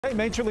Hey,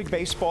 Major League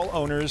Baseball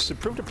owners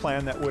approved a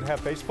plan that would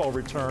have baseball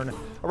return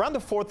around the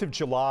 4th of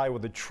July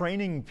with a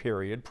training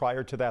period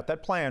prior to that.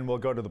 That plan will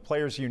go to the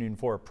Players Union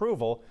for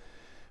approval,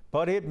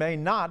 but it may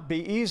not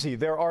be easy.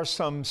 There are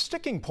some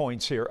sticking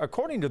points here.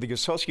 According to the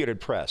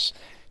Associated Press,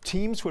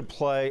 teams would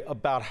play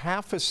about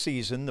half a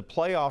season. The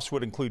playoffs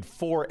would include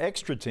 4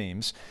 extra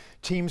teams.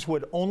 Teams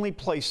would only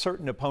play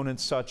certain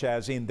opponents, such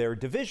as in their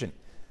division.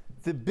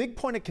 The big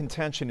point of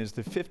contention is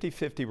the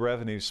 50-50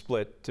 revenue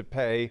split to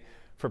pay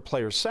for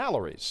players'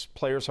 salaries.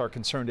 Players are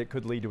concerned it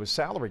could lead to a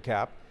salary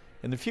cap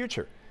in the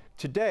future.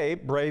 Today,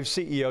 Brave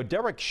CEO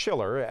Derek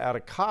Schiller at a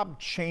Cobb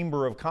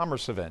Chamber of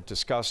Commerce event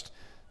discussed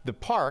the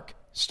park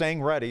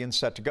staying ready and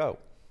set to go.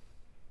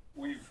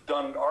 We've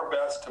done our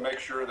best to make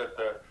sure that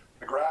the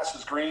grass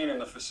is green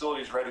and the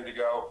facility is ready to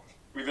go.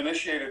 We've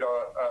initiated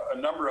a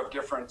number of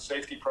different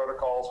safety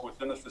protocols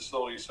within the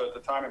facility, so at the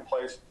time and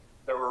place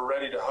that we're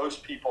ready to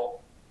host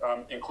people,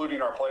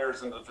 including our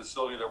players in the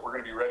facility, that we're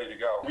going to be ready to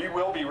go. We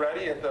will be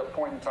ready at the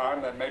point in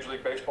time that Major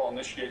League Baseball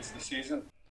initiates the season.